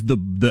he is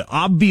the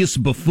obvious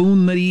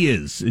buffoon that he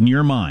is in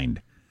your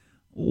mind,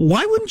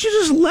 why wouldn't you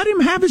just let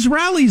him have his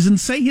rallies and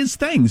say his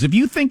things? If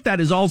you think that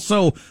is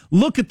also,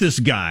 look at this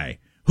guy,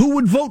 who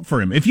would vote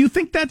for him? If you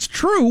think that's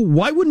true,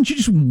 why wouldn't you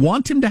just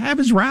want him to have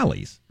his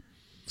rallies?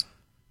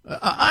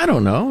 I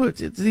don't know.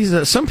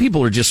 These some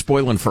people are just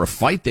spoiling for a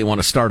fight. They want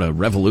to start a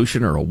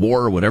revolution or a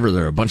war or whatever.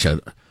 They're a bunch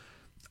of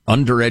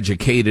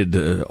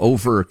undereducated,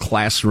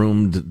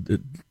 over-classroomed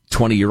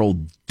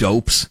 20-year-old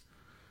dopes.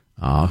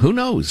 Who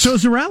knows? So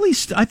is the rally?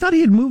 I thought he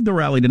had moved the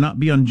rally to not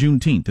be on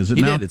Juneteenth. Is it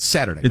now? He did. It's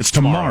Saturday. It's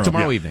tomorrow.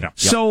 Tomorrow evening. Yeah.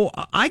 So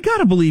I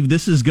gotta believe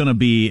this is going to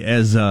be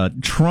as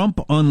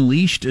Trump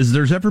unleashed as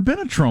there's ever been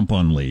a Trump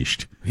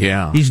unleashed.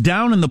 Yeah. He's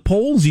down in the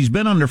polls. He's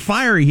been under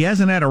fire. He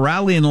hasn't had a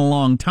rally in a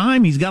long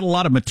time. He's got a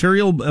lot of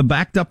material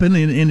backed up in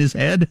his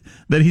head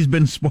that he's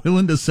been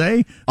spoiling to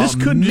say. This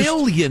could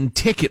million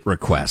ticket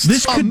requests.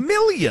 This could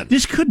million.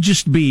 This could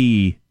just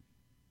be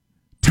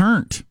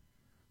Turnt.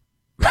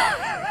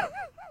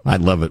 I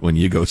love it when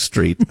you go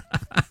street.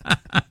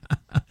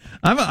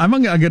 I'm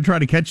going to try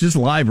to catch this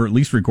live or at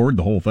least record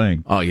the whole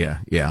thing. Oh,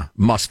 yeah.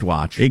 Must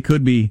watch. It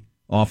could be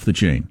off the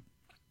chain.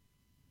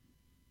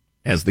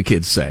 As the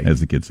kids say. I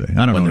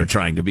don't know. When they're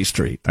trying to be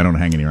street. I don't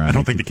hang any around. I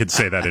don't think the kids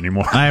say that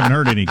anymore. I haven't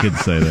heard any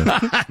kids say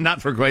that.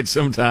 Not for quite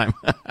some time.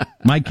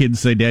 My kids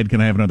say, Dad, can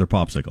I have another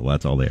popsicle?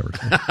 That's all they ever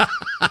say.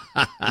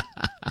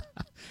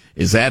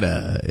 Is that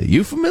a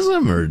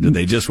euphemism, or do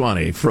they just want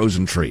a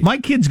frozen treat? My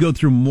kids go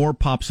through more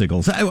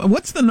popsicles.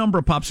 What's the number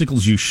of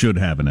popsicles you should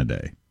have in a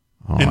day?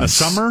 In the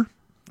summer?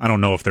 I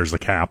don't know if there's a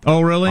cap.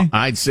 Oh, really?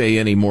 I'd say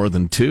any more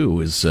than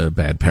 2 is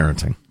bad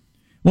parenting.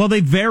 Well,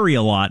 they vary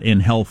a lot in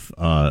health,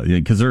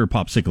 because there are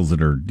popsicles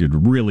that are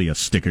really a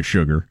stick of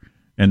sugar,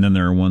 and then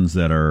there are ones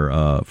that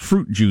are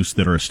fruit juice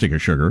that are a stick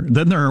of sugar.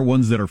 Then there are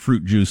ones that are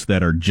fruit juice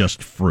that are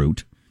just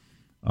fruit.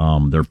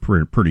 They're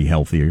pretty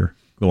healthier,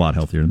 a lot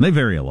healthier, and they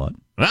vary a lot.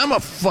 I'm a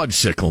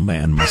fudgesicle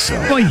man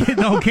myself.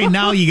 Well, okay,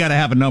 now you got to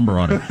have a number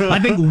on it. I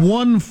think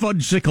one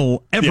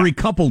fudgesicle every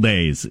couple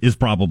days is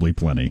probably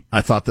plenty.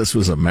 I thought this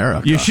was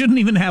America. You shouldn't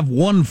even have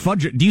one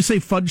fudge. Do you say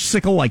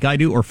fudgesicle like I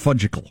do, or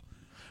fudgicle?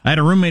 I had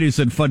a roommate who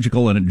said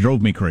fudgicle, and it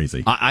drove me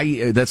crazy.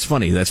 That's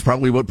funny. That's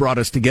probably what brought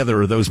us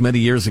together those many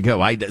years ago.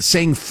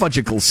 Saying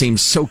fudgicle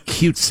seems so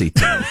cutesy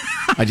to me.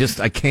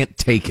 I can't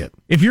take it.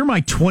 If you're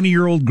my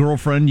 20-year-old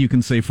girlfriend, you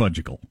can say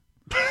fudgicle.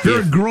 If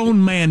you're a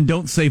grown man,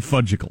 don't say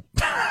fudgicle.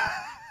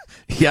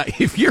 Yeah,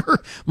 if you're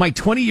my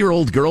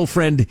 20-year-old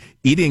girlfriend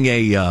eating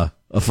a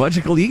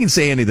fudgicle, you can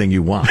say anything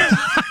you want.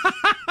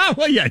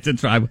 Well, yeah,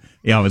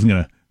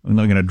 I'm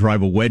not gonna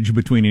drive a wedge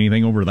between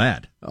anything over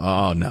that.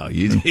 Oh no,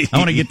 I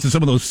want to get to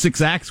some of those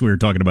 6 acts we were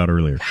talking about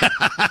earlier.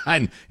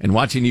 and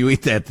watching you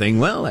eat that thing,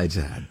 well, I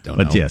don't know.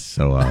 But yes,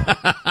 so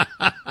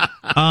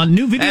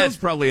new video. That's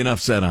probably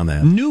enough said on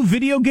that. New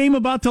video game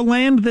about to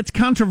land that's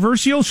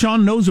controversial.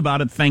 Sean knows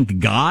about it, thank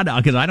God,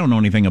 because I don't know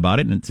anything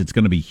about it, and it's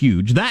going to be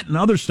huge. That and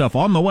other stuff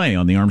on the way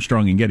on the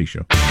Armstrong and Getty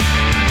Show.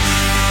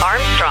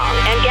 Armstrong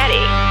and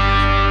Getty.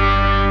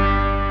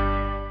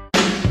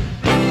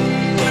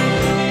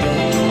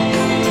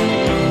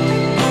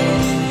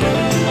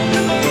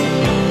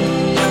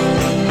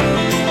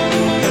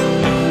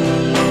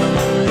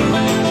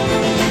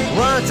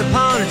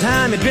 Upon a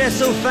time you dressed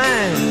so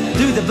fine,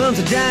 threw the bumps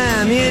of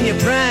dime in your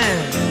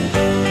prime.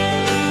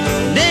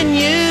 Then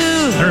you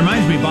That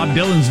reminds me, Bob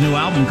Dylan's new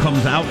album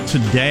comes out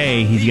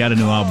today. He's got a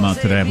new album out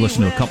today. I've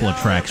listened to a couple of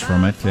tracks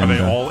from it. Are they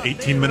all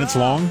 18 minutes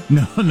long?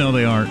 No,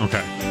 they aren't.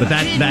 Okay. But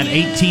that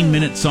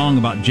 18-minute song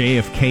about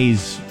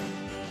JFK's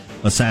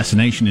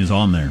assassination is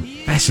on there.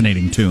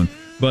 Fascinating tune.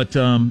 But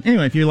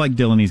anyway, if you like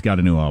Dylan, he's got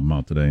a new album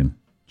out today. And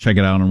check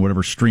it out on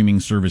whatever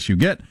streaming service you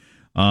get.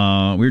 We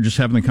were just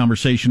having a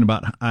conversation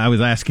about, I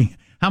was asking,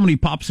 how many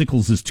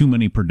popsicles is too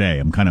many per day?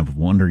 I'm kind of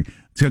wondering.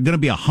 It's going to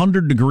be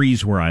 100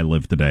 degrees where I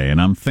live today,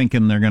 and I'm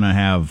thinking they're going to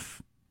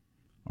have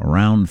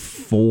around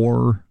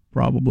 4,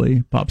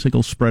 probably,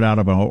 popsicles spread out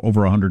of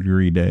over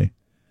 100-degree day.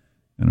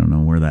 I don't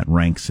know where that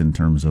ranks in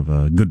terms of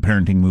a good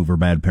parenting move or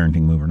bad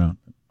parenting move or not.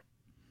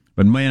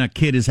 But man, a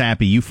kid is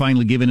happy. You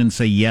finally give in and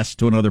say yes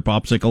to another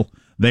popsicle.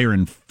 They are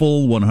in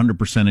full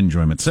 100%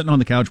 enjoyment. Sitting on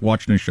the couch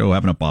watching a show,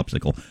 having a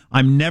popsicle.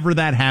 I'm never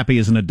that happy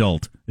as an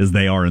adult as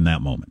they are in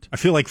that moment. I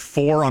feel like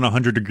 4 on a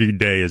 100-degree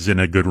day is in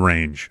a good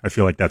range. I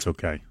feel like that's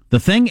okay. The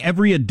thing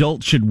every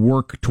adult should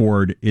work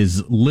toward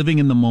is living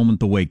in the moment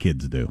the way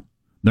kids do.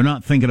 They're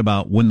not thinking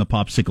about when the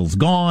popsicle's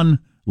gone,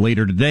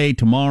 later today,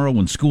 tomorrow,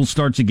 when school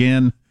starts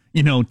again,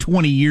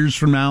 20 years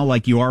from now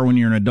like you are when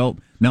you're an adult.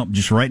 No,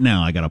 just right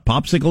now. I got a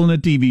popsicle and a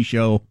TV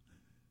show.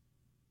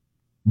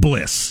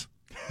 Bliss.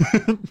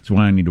 That's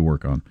what I need to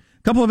work on.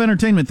 A couple of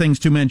entertainment things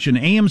to mention.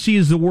 AMC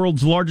is the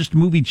world's largest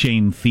movie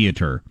chain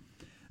theater.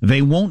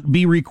 They won't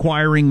be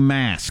requiring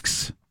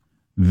masks.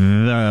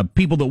 The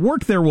people that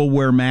work there will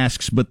wear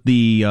masks, but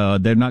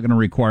they're not going to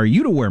require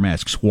you to wear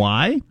masks.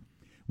 Why?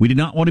 We did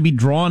not want to be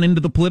drawn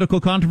into the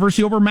political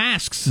controversy over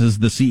masks, says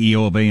the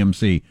CEO of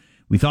AMC.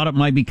 We thought it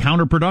might be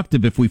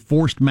counterproductive if we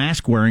forced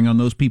mask wearing on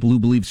those people who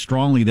believe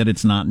strongly that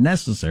it's not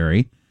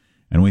necessary.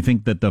 And we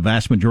think that the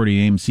vast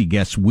majority of AMC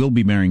guests will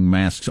be wearing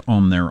masks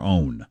on their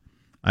own.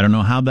 I don't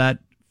know how that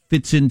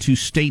fits into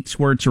states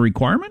where it's a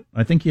requirement.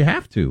 I think you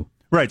have to.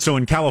 Right. So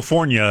in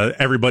California,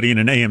 everybody in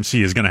an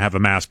AMC is going to have a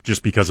mask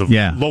just because of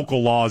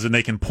local laws, and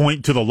they can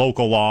point to the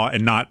local law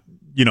and not,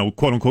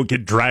 quote unquote,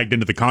 get dragged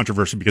into the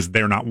controversy because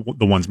they're not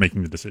the ones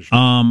making the decision.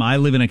 I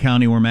live in a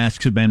county where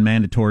masks have been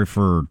mandatory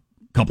for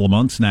a couple of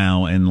months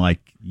now, and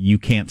you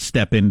can't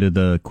step into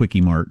the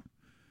Quickie Mart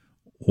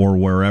or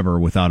wherever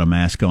without a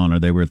mask on, or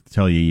they will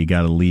tell you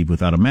got to leave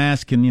without a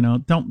mask.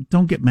 And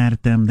don't get mad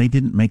at them. They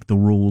didn't make the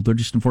rule. They're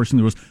just enforcing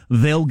the rules.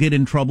 They'll get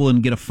in trouble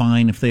and get a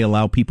fine if they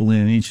allow people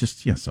in. It's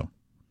just so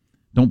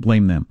don't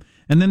blame them.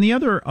 And then the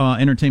other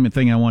entertainment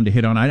thing I wanted to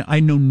hit on, I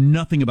know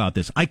nothing about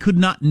this. I could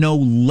not know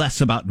less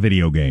about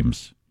video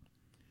games.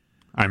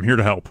 I'm here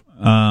to help.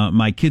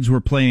 My kids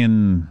were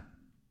playing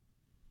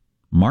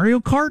Mario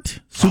Kart?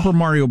 Super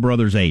Mario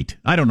Brothers 8.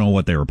 I don't know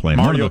what they were playing.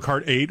 Mario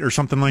Kart 8 or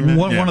something like that?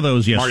 One of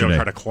those yesterday.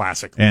 Mario Kart, a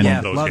classic. And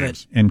love those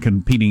games. And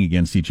competing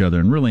against each other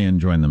and really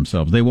enjoying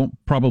themselves. They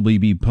won't probably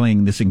be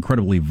playing this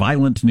incredibly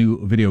violent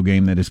new video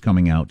game that is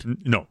coming out.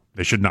 No,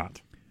 they should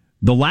not.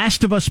 The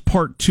Last of Us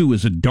Part 2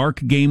 is a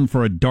dark game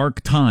for a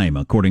dark time,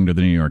 according to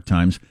the New York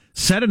Times.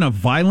 Set in a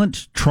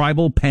violent,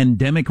 tribal,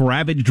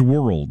 pandemic-ravaged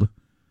world,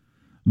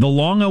 the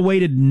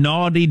long-awaited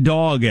Naughty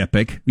Dog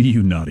epic,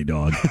 you naughty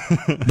dog,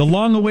 the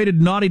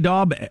long-awaited Naughty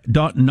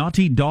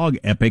Dog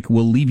epic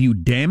will leave you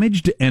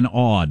damaged and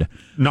awed.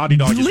 Naughty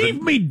Dog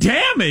leave me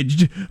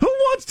damaged? Who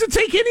wants to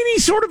take in any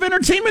sort of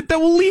entertainment that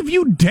will leave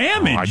you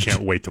damaged? I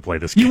can't wait to play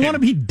this game. You want to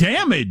be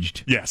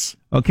damaged? Yes.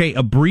 Okay,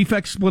 a brief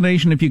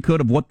explanation, if you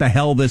could, of what the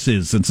hell this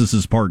is, since this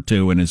is part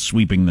 2 and is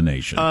sweeping the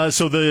nation.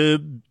 So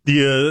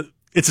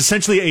it's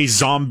essentially a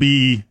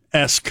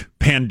zombie-esque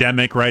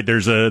pandemic, right?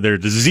 There's a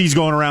disease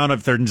going around.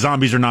 If they're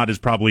zombies or not is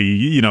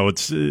probably,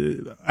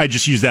 I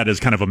just use that as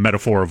kind of a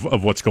metaphor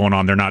of what's going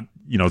on. They're not,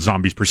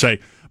 zombies per se,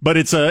 but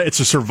it's a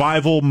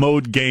survival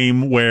mode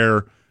game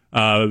where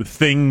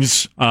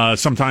things,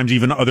 sometimes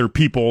even other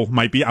people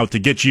might be out to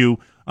get you.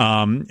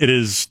 It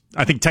is,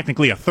 I think,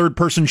 technically a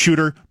third-person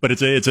shooter, but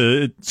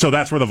so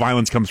that's where the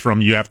violence comes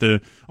from. You have to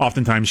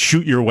oftentimes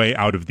shoot your way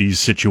out of these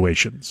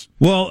situations.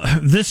 Well,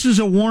 this is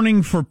a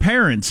warning for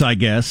parents, I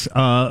guess.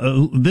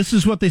 This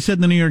is what they said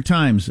in the New York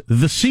Times.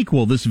 The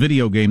sequel, this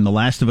video game, The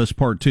Last of Us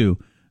Part 2,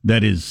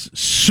 that is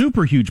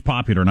super huge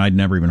popular, and I'd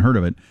never even heard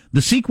of it.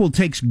 The sequel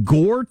takes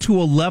gore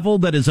to a level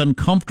that is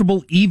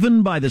uncomfortable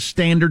even by the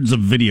standards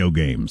of video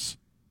games,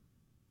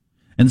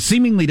 and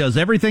seemingly does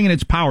everything in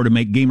its power to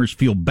make gamers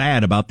feel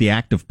bad about the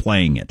act of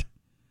playing it.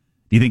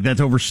 Do you think that's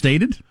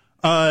overstated?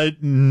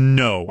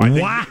 No.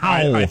 Wow.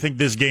 I think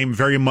this game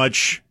very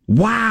much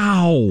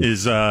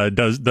is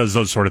does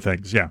those sort of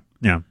things. Yeah.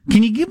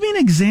 Can you give me an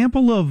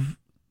example of,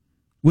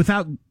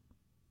 without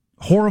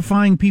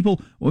horrifying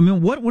people? I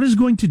mean, what is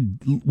going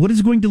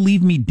to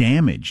leave me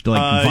damaged?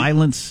 Like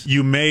violence?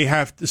 You may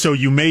have to, so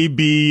you may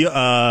be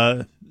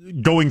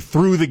going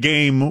through the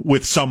game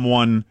with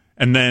someone,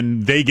 and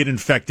then they get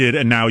infected,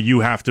 and now you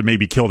have to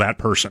maybe kill that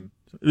person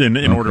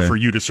in order for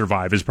you to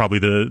survive. Is probably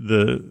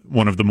the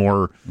one of the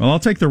more. Well, I'll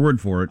take their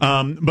word for it.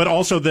 But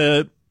also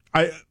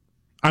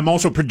I'm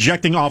also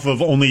projecting off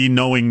of only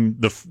knowing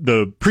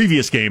the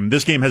previous game.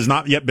 This game has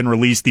not yet been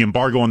released. The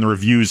embargo on the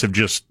reviews have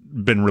just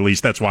been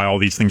released. That's why all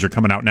these things are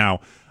coming out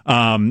now.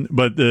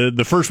 But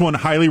the first one,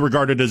 highly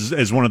regarded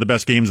as one of the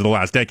best games of the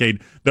last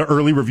decade. The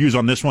early reviews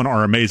on this one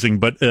are amazing,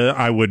 but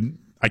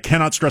I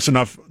cannot stress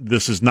enough,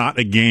 this is not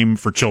a game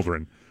for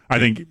children. I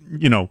think,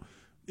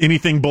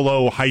 anything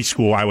below high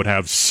school, I would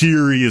have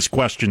serious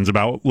questions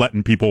about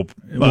letting people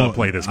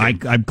play this game.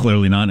 I'm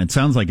clearly not. It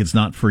sounds like it's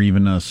not for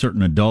even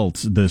certain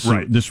adults.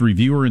 This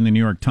reviewer in the New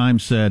York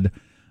Times said,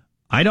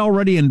 I'd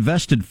already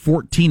invested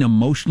 14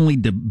 emotionally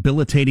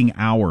debilitating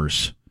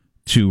hours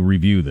to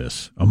review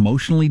this.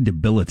 Emotionally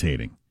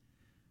debilitating.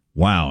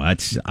 Wow,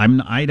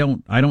 I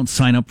don't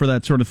sign up for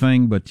that sort of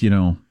thing, but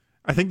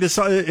I think this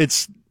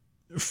it's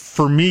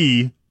for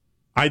me.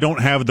 I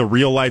don't have the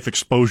real life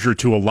exposure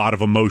to a lot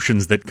of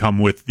emotions that come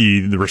with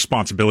the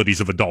responsibilities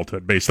of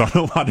adulthood based on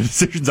a lot of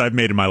decisions I've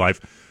made in my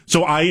life.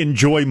 So I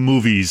enjoy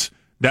movies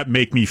that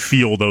make me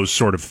feel those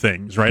sort of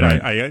things, right?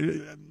 I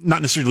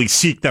not necessarily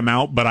seek them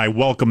out, but I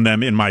welcome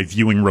them in my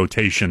viewing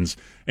rotations.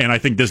 And I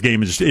think this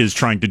game is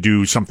trying to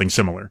do something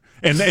similar.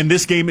 And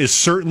this game is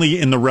certainly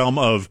in the realm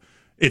of,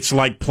 it's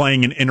like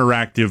playing an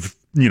interactive,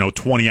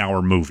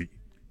 20-hour movie.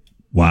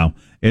 Wow.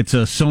 It's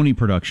a Sony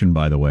production,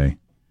 by the way.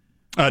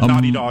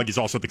 Naughty Dog is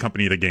also the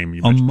company of the game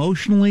you mentioned.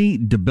 Emotionally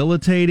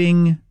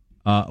debilitating,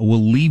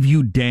 will leave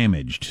you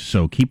damaged.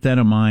 So keep that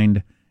in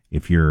mind.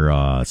 If your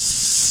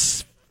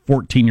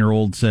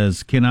 14-year-old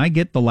says, can I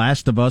get The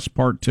Last of Us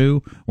Part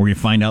 2? Or you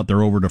find out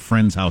they're over at a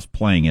friend's house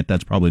playing it,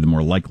 that's probably the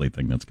more likely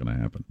thing that's going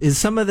to happen. Is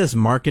some of this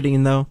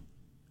marketing, though?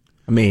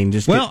 I mean,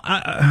 just... Well,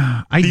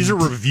 these are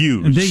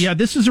reviews.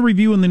 This is a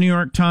review in the New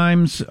York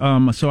Times,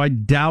 so I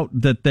doubt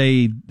that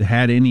they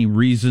had any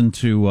reason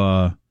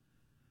to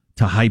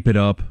hype it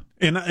up.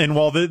 And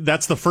while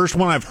that's the first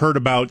one I've heard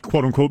about,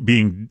 quote unquote,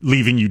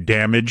 leaving you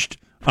damaged.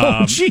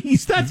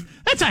 Jeez, that's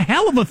a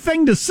hell of a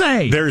thing to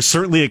say. There's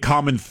certainly a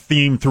common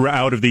theme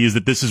throughout of these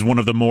that this is one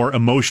of the more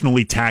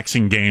emotionally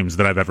taxing games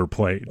that I've ever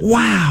played.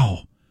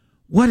 Wow,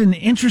 what an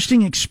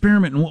interesting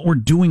experiment in what we're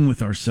doing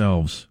with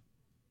ourselves.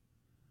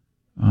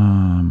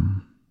 Yeah,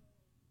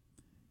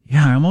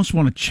 I almost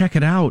want to check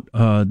it out,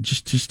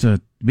 just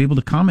to be able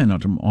to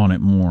comment on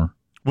it more.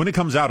 When it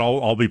comes out,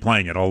 I'll be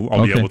playing it.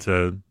 I'll be able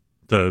to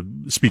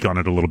speak on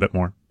it a little bit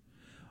more.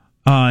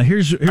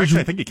 Here's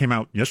actually, I think it came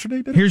out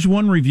yesterday. Here's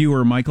one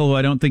reviewer, Michael, who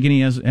I don't think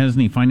has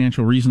any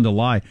financial reason to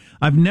lie.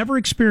 I've never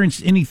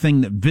experienced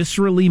anything that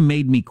viscerally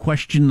made me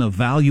question the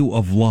value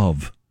of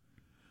love.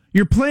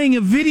 You're playing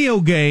a video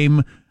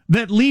game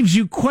that leaves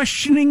you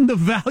questioning the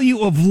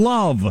value of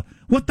love.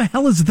 What the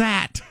hell is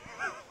that?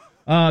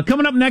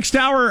 Coming up next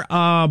hour,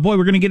 we're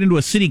going to get into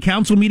a city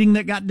council meeting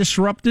that got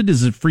disrupted.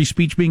 Is it free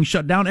speech being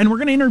shut down? And we're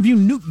going to interview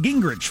Newt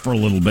Gingrich for a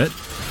little bit.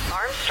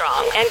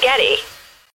 Armstrong and Getty.